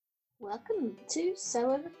Welcome to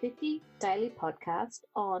Sew Over 50 Daily Podcast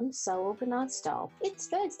on Sew Organised Style. It's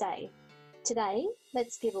Thursday. Today,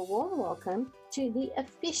 let's give a warm welcome to the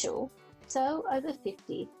official Sew Over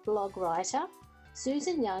 50 blog writer,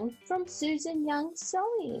 Susan Young from Susan Young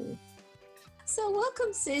Sewing. So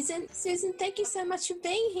welcome, Susan. Susan, thank you so much for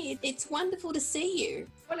being here. It's wonderful to see you.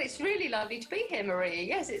 Well, it's really lovely to be here, Maria.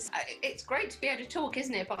 Yes, it's great to be able to talk,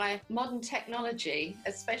 isn't it, by modern technology,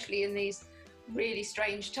 especially in these really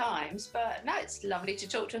strange times. But no, it's lovely to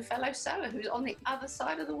talk to a fellow sewer who's on the other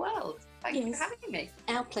side of the world. Thank you for having me.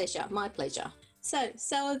 Our pleasure, my pleasure. So,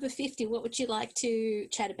 Sew Over 50, what would you like to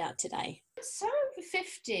chat about today? Sew Over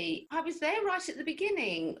 50, I was there right at the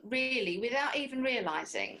beginning, really, without even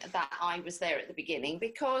realising that I was there at the beginning,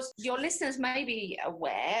 because your listeners may be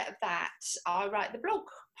aware that I write the blog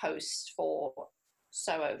post for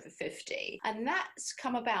Sew Over 50, and that's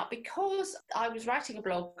come about because I was writing a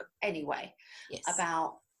blog anyway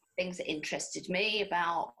about things that interested me,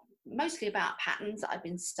 mostly about patterns that I've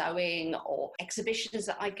been sewing or exhibitions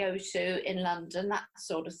that I go to in London, that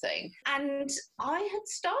sort of thing. And I had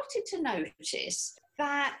started to notice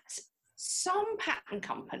that some pattern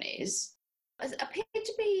companies appeared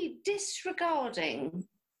to be disregarding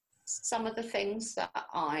some of the things that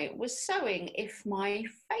I was sewing if my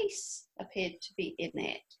face appeared to be in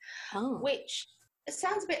it, which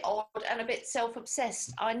sounds a bit odd and a bit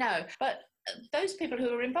self-obsessed, I know, but those people who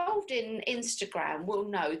are involved in Instagram will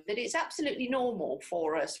know that it's absolutely normal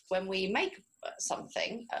for us when we make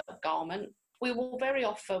something, a garment, we will very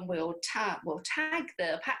often tag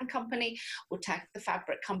the pattern company, we'll tag the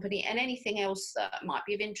fabric company and anything else that might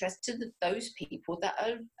be of interest to those people that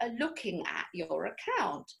are looking at your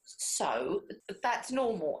account. So that's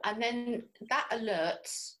normal. And then that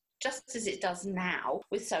alerts, just as it does now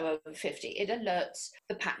with Sew Over 50, it alerts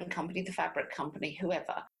the pattern company, the fabric company,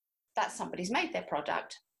 whoever, that somebody's made their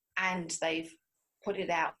product and they've put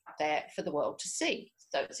it out there for the world to see.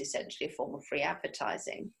 So it's essentially a form of free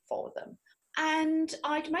advertising for them. And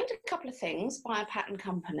I'd made a couple of things by a pattern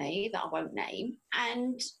company that I won't name.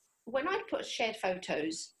 And when I'd put shared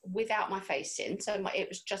photos without my face in, so it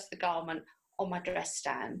was just the garment on my dress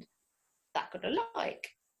stand, that got a like.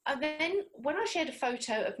 And then when I shared a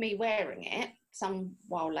photo of me wearing it some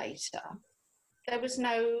while later, there was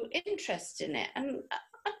no interest in it. And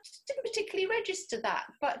I didn't particularly register that,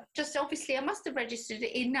 but just obviously I must have registered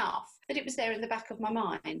it enough that it was there in the back of my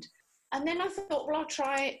mind. And then I thought, well, I'll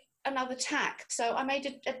try another tack. So I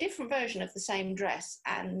made a different version of the same dress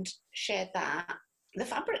and shared that. The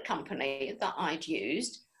fabric company that I'd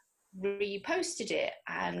used reposted it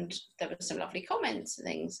and there were some lovely comments and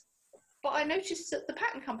things. But I noticed that the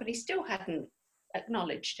pattern company still hadn't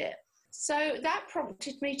acknowledged it. So that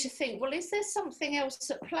prompted me to think, well, is there something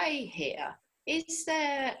else at play here? Is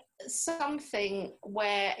there something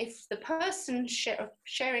where if the person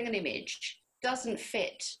sharing an image doesn't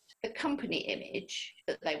fit the company image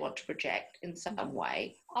that they want to project in some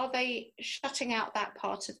way, are they shutting out that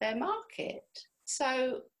part of their market?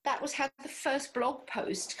 So that was how the first blog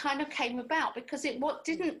post kind of came about, because it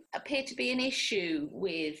didn't appear to be an issue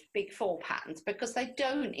with Big Four patterns because they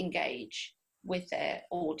don't engage with their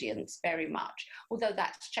audience very much, although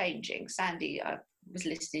that's changing. Sandy, I was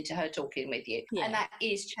listening to her talking with you, and that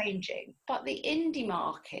is changing. But the indie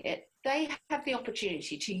market, they have the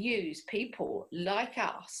opportunity to use people like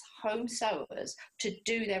us, home sewers, to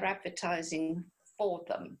do their advertising for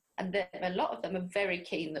them. And a lot of them are very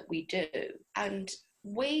keen that we do. And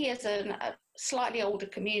we as a slightly older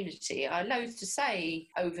community, I loathe to say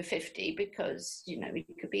over 50 because, it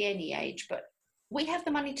could be any age, but we have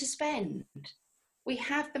the money to spend. We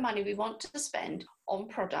have the money we want to spend on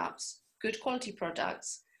products, good quality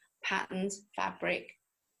products, patterns, fabric,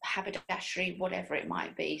 haberdashery, whatever it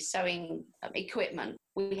might be, sewing equipment.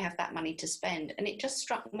 We have that money to spend. And it just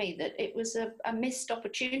struck me that it was a missed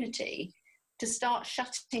opportunity to start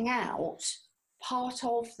shutting out part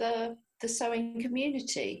of the sewing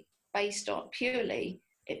community based on purely,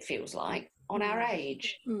 it feels like, on our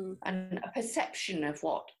age and a perception of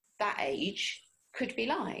what that age could be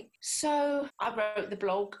like. So I wrote the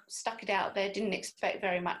blog, stuck it out there, didn't expect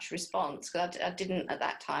very much response because I didn't at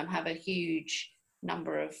that time have a huge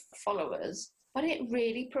number of followers, but it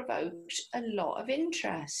really provoked a lot of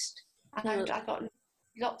interest. And I got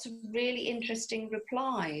lots of really interesting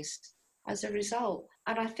replies as a result.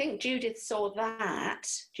 And I think Judith saw that,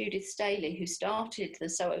 Judith Staley, who started the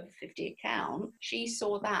Sew Over 50 account, she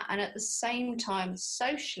saw that. And at the same time,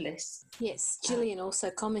 socialists. Yes, Gillian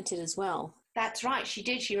also commented as well. That's right, she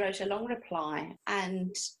did. She wrote a long reply.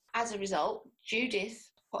 And as a result,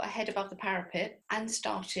 Judith put her head above the parapet and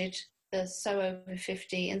started the So Over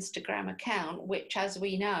 50 Instagram account, which, as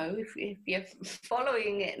we know, if you're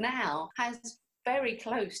following it now, has very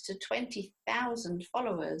close to 20,000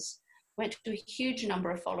 followers. Went to a huge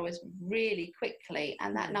number of followers really quickly,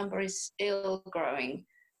 and that number is still growing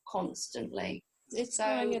constantly. It's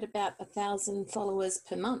growing at about 1,000 followers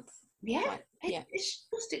per month. Yeah, it's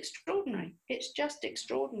just extraordinary. It's just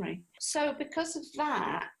extraordinary. So because of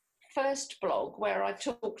that first blog where I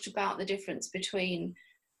talked about the difference between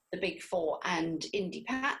the Big Four and indie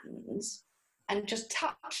patterns and just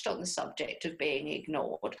touched on the subject of being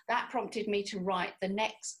ignored, that prompted me to write the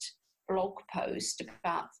next blog post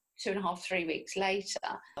about 2.5, 3 weeks later,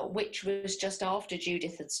 which was just after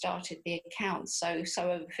Judith had started the account. So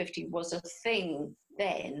Over 50 was a thing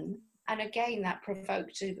then. And again, that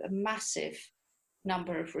provoked a massive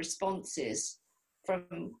number of responses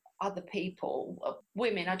from other people,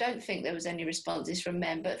 women. I don't think there was any responses from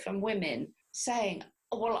men, but from women saying,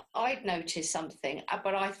 well, I'd noticed something,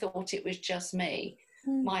 but I thought it was just me,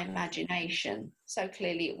 my imagination. So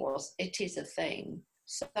clearly it is a thing.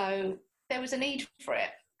 So there was a need for it.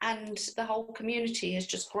 And the whole community has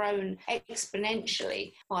just grown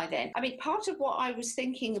exponentially by then. I mean, part of what I was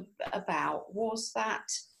thinking about was that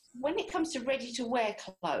when it comes to ready-to-wear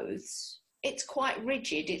clothes, it's quite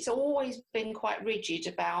rigid. It's always been quite rigid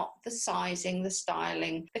about the sizing, the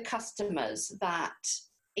styling, the customers that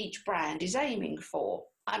each brand is aiming for.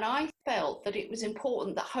 And I felt that it was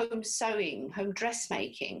important that home sewing, home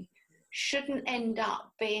dressmaking, shouldn't end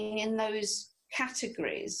up being in those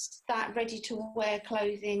categories that ready-to-wear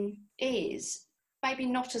clothing is. Maybe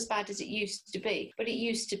not as bad as it used to be, but it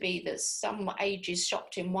used to be that some ages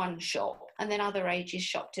shopped in one shop and then other ages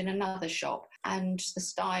shopped in another shop, and the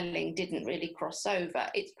styling didn't really cross over.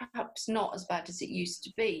 It's perhaps not as bad as it used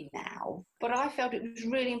to be now, but I felt it was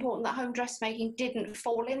really important that home dressmaking didn't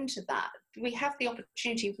fall into that. We have the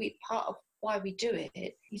opportunity, part of why we do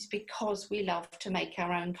it is because we love to make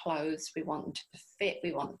our own clothes. We want them to fit,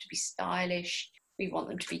 we want them to be stylish, we want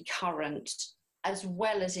them to be current, as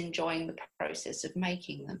well as enjoying the process of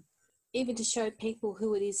making them. Even to show people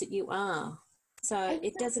who it is that you are. So exactly.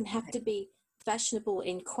 It doesn't have to be fashionable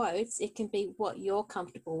in quotes, it can be what you're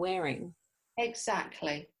comfortable wearing.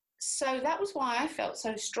 Exactly. So that was why I felt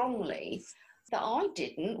so strongly that I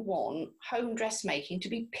didn't want home dressmaking to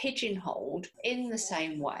be pigeonholed in the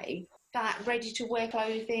same way that ready-to-wear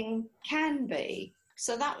clothing can be.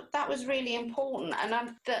 So that was really important, and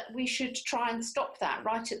that we should try and stop that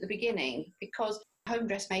right at the beginning, because home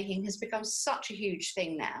dressmaking has become such a huge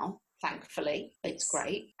thing now. Thankfully, it's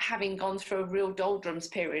great. Having gone through a real doldrums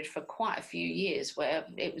period for quite a few years where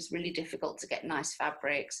it was really difficult to get nice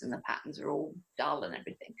fabrics and the patterns are all dull and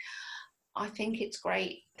everything, I think it's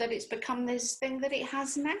great that it's become this thing that it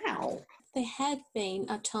has now. There had been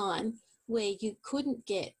a time where you couldn't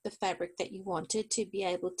get the fabric that you wanted to be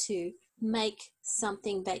able to make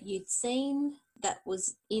something that you'd seen that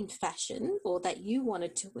was in fashion or that you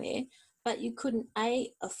wanted to wear, but you couldn't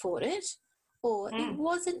afford it, or it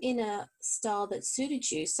wasn't in a style that suited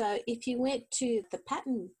you. So if you went to the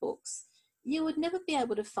pattern books, you would never be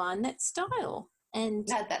able to find that style. And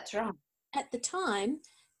no, that's right. At the time,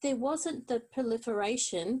 there wasn't the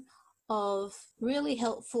proliferation of really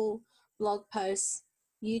helpful blog posts,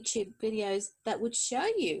 YouTube videos that would show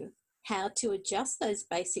you how to adjust those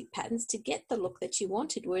basic patterns to get the look that you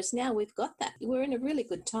wanted, whereas now we've got that. We're in a really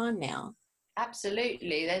good time now.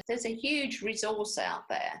 Absolutely. There's a huge resource out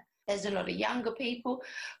there. There's a lot of younger people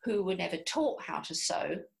who were never taught how to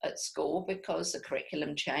sew at school because the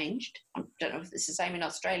curriculum changed. I don't know if it's the same in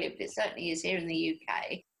Australia, but it certainly is here in the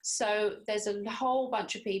UK. So there's a whole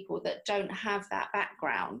bunch of people that don't have that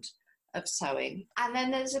background of sewing. And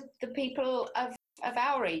then there's the people of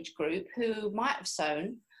our age group who might have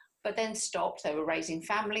sewn, but then stopped. They were raising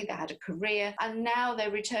family, they had a career, and now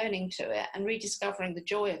they're returning to it and rediscovering the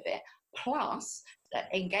joy of it. Plus,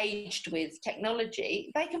 engaged with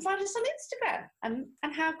technology, they can find us on Instagram.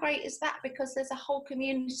 And how great is that? Because there's a whole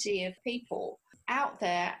community of people out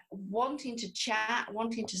there wanting to chat,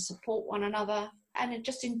 wanting to support one another, and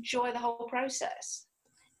just enjoy the whole process.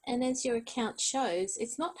 And as your account shows,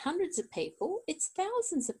 it's not hundreds of people, it's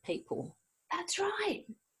thousands of people. That's right.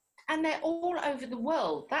 And they're all over the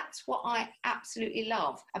world. That's what I absolutely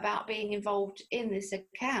love about being involved in this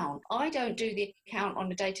account. I don't do the account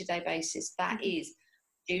on a day-to-day basis. That is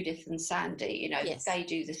Judith and Sandy. You know, yes. They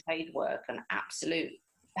do the shade work, and absolute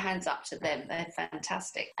hands up to them. They're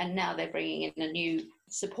fantastic. And now they're bringing in a new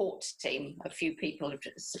support team, a few people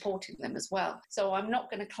supporting them as well. So I'm not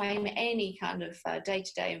going to claim any kind of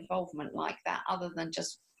day-to-day involvement like that, other than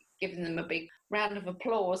just giving them a big round of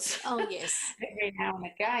applause. Oh, yes. Every now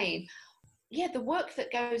and again. the work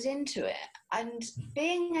that goes into it, and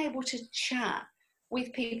being able to chat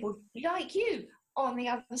with people like you on the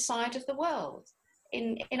other side of the world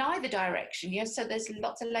in either direction. So there's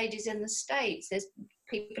lots of ladies in the States, there's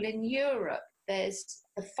people in Europe, there's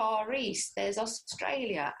the Far East, there's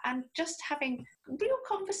Australia, and just having real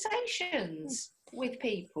conversations with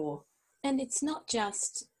people. And it's not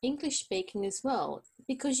just English speaking as well,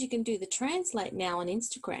 because you can do the translate now on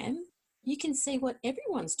Instagram. You can see what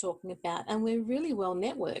everyone's talking about, and we're really well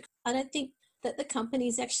networked. I don't think that the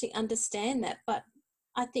companies actually understand that, but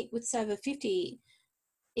I think with So Over 50,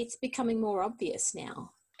 it's becoming more obvious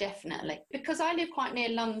now. Definitely. Because I live quite near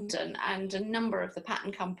London, and a number of the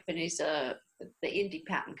pattern companies are the indie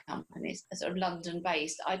pattern companies are sort of London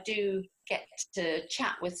based. I do get to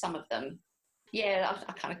chat with some of them. Yeah,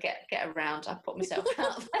 I kind of get around. I put myself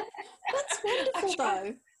out there. That's wonderful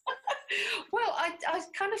though. Well, I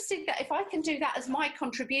kind of see that if I can do that as my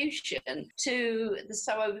contribution to the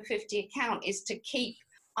So Over 50 account, is to keep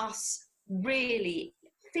us really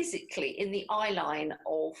physically in the eye line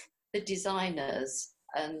of the designers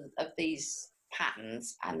and of these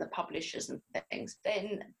patterns and the publishers and things,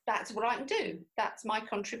 then that's what I can do. That's my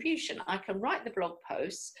contribution. I can write the blog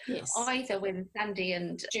posts, yes. Either when Sandy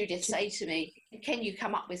and Judith say to me, can you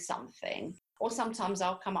come up with something? Or sometimes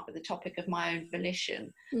I'll come up with a topic of my own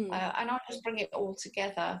volition, and I'll just bring it all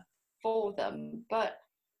together for them. But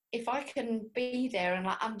if I can be there and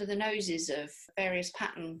like under the noses of various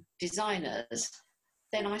pattern designers,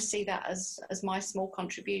 then I see that as my small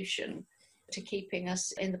contribution to keeping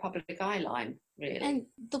us in the public eye line, really. And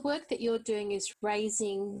the work that you're doing is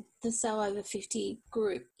raising the So Over 50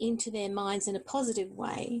 group into their minds in a positive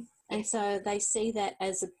way. And so they see that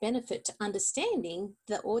as a benefit to understanding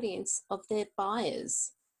the audience of their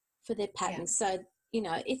buyers for their patterns. Yeah. So,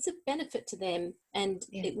 it's a benefit to them. And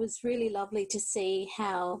it was really lovely to see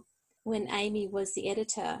how when Amy was the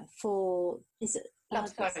editor for,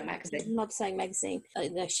 Love Sewing Magazine. Love Sewing Magazine.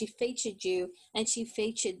 She featured you, and she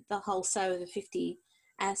featured the whole So Over 50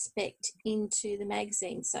 aspect into the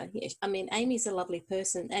magazine. So, Amy's a lovely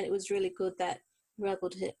person, and it was really good that we were able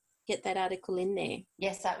to get that article in there.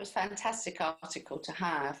 Yes, that was a fantastic article to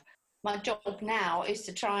have. My job now is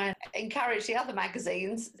to try and encourage the other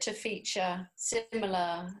magazines to feature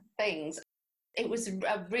similar things. It was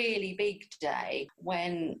a really big day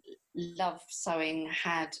when Love Sewing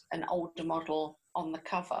had an older model on the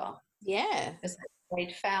cover. Yeah. Because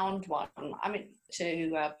they'd found one,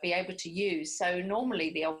 to be able to use. So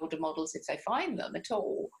normally the older models, if they find them at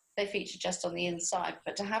all, they feature just on the inside,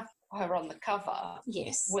 but to have her on the cover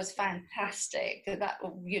was fantastic. That,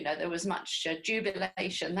 there was much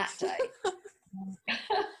jubilation that day.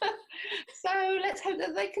 So let's hope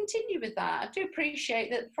that they continue with that. I do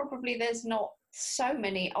appreciate that probably there's not so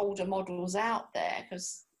many older models out there,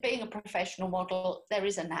 because being a professional model, there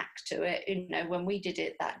is a knack to it. When we did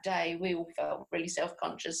it that day, we all felt really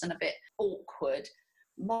self-conscious and a bit awkward.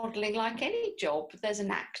 Modelling, like any job, there's a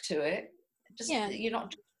knack to it. You're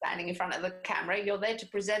not just standing in front of the camera, you're there to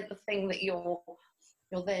present the thing that you're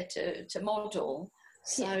there to model.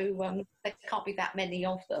 So there can't be that many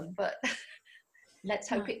of them, but let's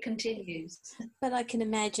hope it continues. But I can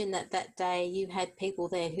imagine that day you had people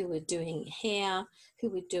there who were doing hair, who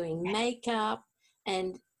were doing makeup,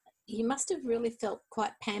 and you must have really felt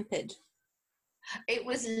quite pampered. It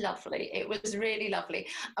was lovely. It was really lovely.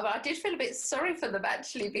 But I did feel a bit sorry for them,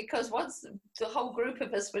 actually, because once the whole group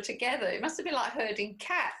of us were together, it must have been like herding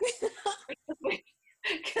cats.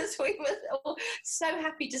 Because we were all so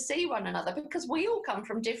happy to see one another, because we all come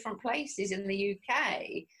from different places in the UK,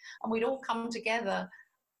 and we'd all come together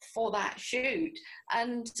for that shoot.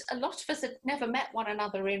 And a lot of us had never met one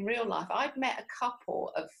another in real life. I'd met a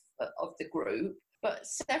couple of the group, but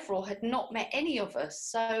several had not met any of us.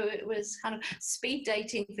 So it was kind of speed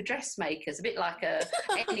dating for dressmakers, a bit like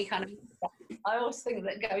any kind of... I always think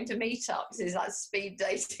that going to meetups is like speed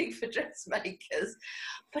dating for dressmakers.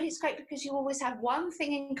 But it's great because you always have one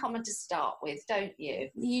thing in common to start with, don't you?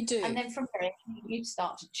 You do. And then from there, you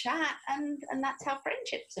start to chat, and that's how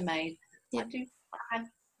friendships are made. Yep. I have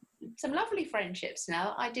some lovely friendships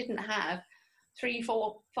now I didn't have 3,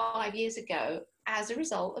 4, 5 years ago as a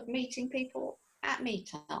result of meeting people at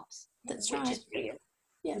meetups. That's right. Which is brilliant,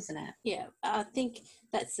 isn't it? Yeah, I think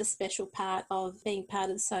that's the special part of being part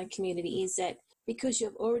of the sewing community, is that because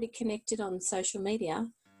you've already connected on social media,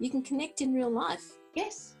 you can connect in real life.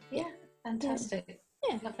 Yes, fantastic.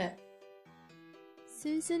 Yeah. Love it.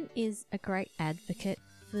 Susan is a great advocate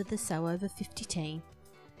for the Sew Over 50 team.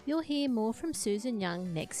 You'll hear more from Susan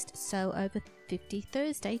Young next Sew Over 50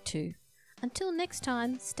 Thursday too. Until next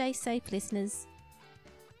time, stay safe, listeners.